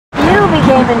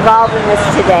became involved in this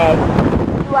today,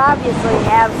 you obviously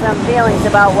have some feelings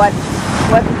about what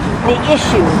the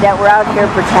issue that we're out here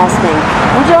protesting.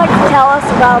 Would you like to tell us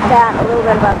about that, a little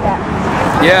bit about that?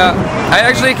 Yeah, I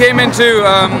actually came into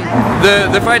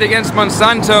the fight against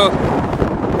Monsanto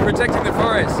protecting the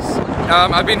forests.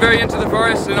 I've been very into the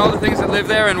forest and all the things that live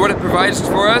there and what it provides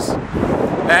for us.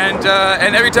 And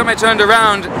every time I turned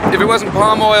around, if it wasn't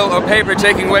palm oil or paper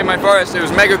taking away my forest, it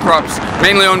was mega crops,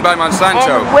 mainly owned by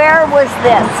Monsanto. And where was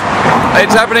this?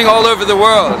 It's happening all over the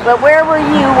world. But where were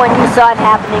you when you saw it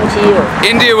happening to you?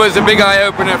 India was a big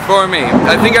eye-opener for me.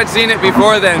 I think I'd seen it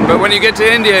before then, but when you get to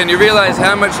India and you realize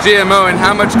how much GMO and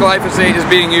how much glyphosate is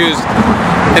being used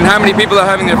and how many people are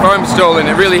having their farms stolen,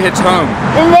 it really hits home.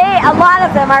 And a lot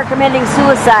of them are committing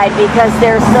suicide because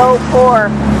they're so poor,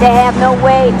 they have no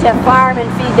way to farm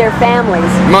and feed their families.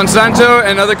 Monsanto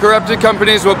and other corrupted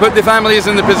companies will put the families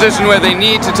in the position where they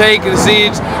need to take the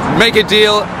seeds, make a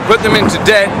deal, put them into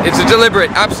debt. It's a deliberate,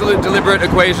 absolute deliberate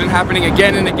equation happening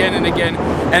again and again and again.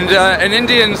 And an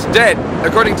Indian's debt,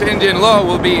 according to Indian law,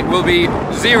 will be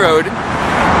zeroed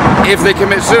if they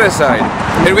commit suicide.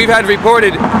 And we've had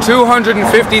reported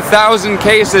 250,000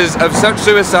 cases of such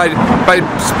suicide by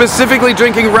specifically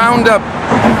drinking Roundup,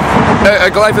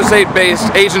 a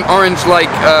glyphosate-based Agent Orange-like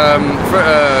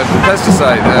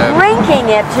pesticide. Drinking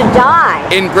it to die.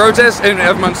 In protest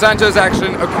of Monsanto's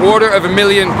action,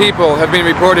 250,000 people have been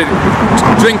reported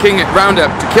drinking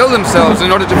Roundup to kill themselves in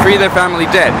order to free their family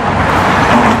dead.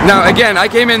 Now again, I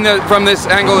came in from this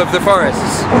angle of the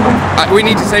forests. We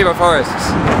need to save our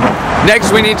forests.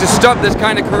 Next, we need to stop this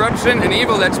kind of corruption and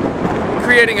evil that's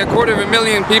creating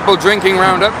 250,000 people drinking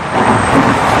Roundup.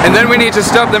 And then we need to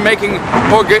stop them making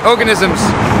organisms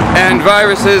and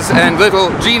viruses and little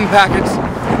gene packets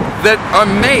that are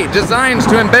designed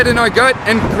to embed in our gut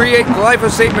and create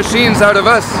glyphosate machines out of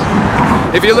us.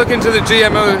 If you look into the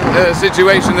GMO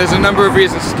situation, there's a number of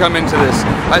reasons to come into this.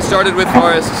 I started with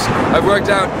forests. I've worked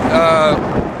out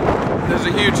there's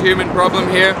a huge human problem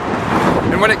here.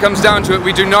 And when it comes down to it,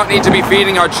 we do not need to be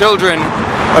feeding our children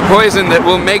a poison that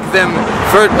will make them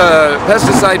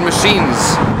pesticide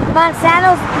machines.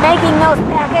 Monsanto's making those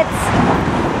packets?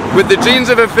 With the genes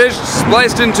of a fish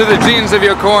spliced into the genes of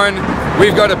your corn,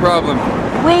 we've got a problem.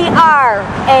 We are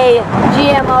a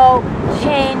GMO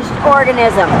changed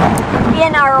organism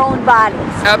in our own bodies.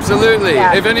 Absolutely.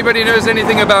 Yeah. If anybody knows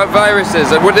anything about viruses,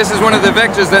 this is one of the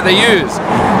vectors that they use.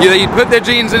 You put their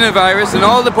genes in a virus, and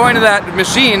all the point of that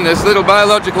machine, this little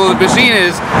biological machine,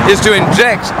 is to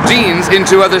inject genes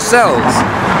into other cells.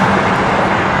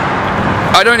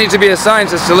 I don't need to be a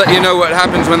scientist to let you know what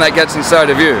happens when that gets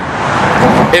inside of you.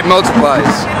 It multiplies.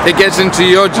 It gets into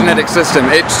your genetic system.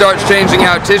 It starts changing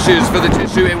out tissues for the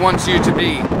tissue it wants you to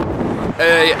be.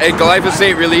 A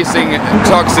glyphosate-releasing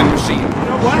toxin machine.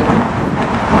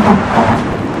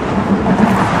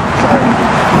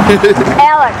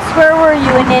 Alex, where were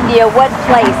you in India? What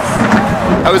place?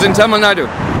 I was in Tamil Nadu,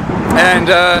 and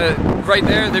right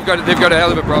there they've got a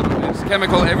hell of a problem. It's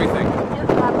chemical everything.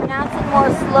 Pronounce it more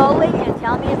slowly and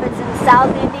tell me if it's in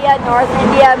South India, North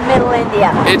India, Middle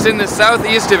India. It's in the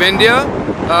southeast of India.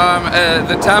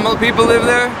 The Tamil people live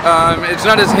there. It's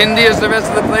not as Hindi as the rest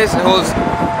of the place. It holds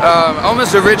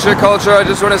almost a richer culture. I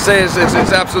just want to say it's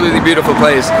an absolutely beautiful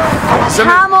place.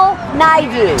 Tamil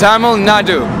Nadu. Tamil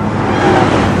Nadu.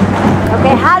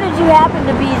 Okay, how did you happen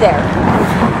to be there?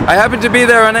 I happened to be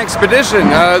there on expedition.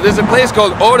 There's a place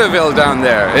called Orderville down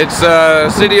there. It's a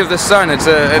city of the sun. It's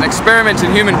an experiment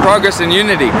in human progress and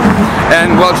unity.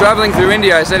 And while traveling through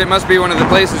India, I said it must be one of the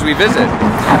places we visit.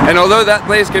 And although that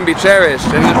place can be cherished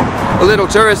and a little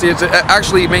touristy, it's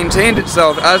actually maintained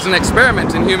itself as an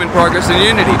experiment in human progress and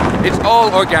unity. It's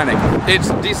all organic. It's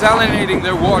desalinating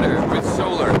their water with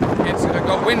solar. It's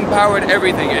got wind-powered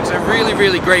everything. It's a really,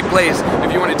 really great place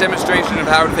if you want a demonstration of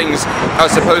how things are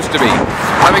supposed to be.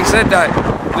 Having said that,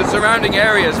 the surrounding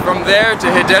areas from there to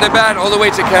Hyderabad all the way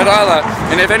to Kerala,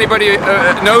 and if anybody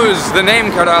knows the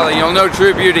name Kerala, you'll know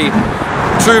true beauty,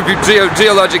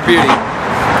 geologic beauty.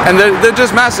 And they're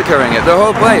just massacring it, the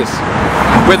whole place.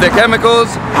 With their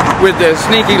chemicals, with their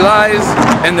sneaky lies,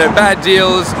 and their bad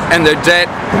deals, and their debt.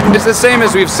 It's the same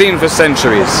as we've seen for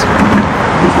centuries.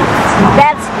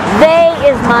 They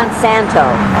is Monsanto.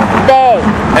 They.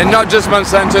 And not just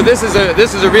Monsanto. This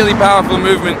is a really powerful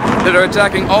movement that are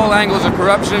attacking all angles of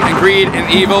corruption and greed and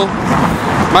evil.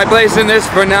 My place in this,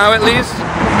 for now at least,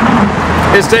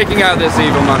 is taking out this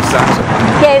evil Monsanto.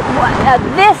 Okay,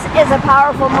 this is a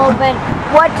powerful movement.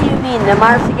 What do you mean? The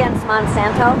March Against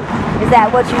Monsanto? Is that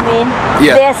what you mean?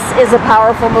 Yeah. This is a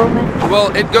powerful movement?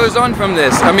 Well, it goes on from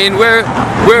this. I mean, we're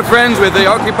friends with the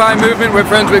Occupy movement, we're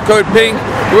friends with Code Pink,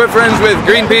 we're friends with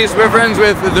Greenpeace, we're friends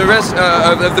with the rest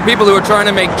of the people who are trying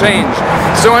to make change.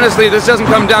 So honestly, this doesn't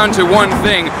come down to one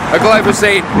thing, a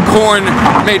glyphosate corn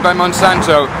made by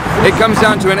Monsanto. It comes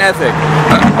down to an ethic.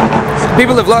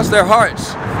 People have lost their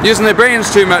hearts, using their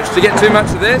brains too much to get too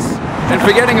much of this, and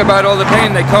forgetting about all the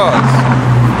pain they cause.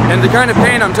 And the kind of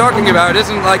pain I'm talking about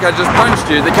isn't like I just punched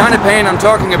you. The kind of pain I'm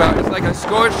talking about is like I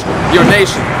scorched your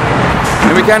nation.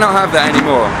 And we cannot have that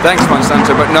anymore. Thanks,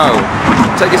 Monsanto, but no.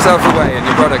 Take yourself away and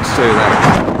your products too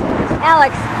then.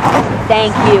 Alex,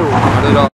 thank you. Not at all.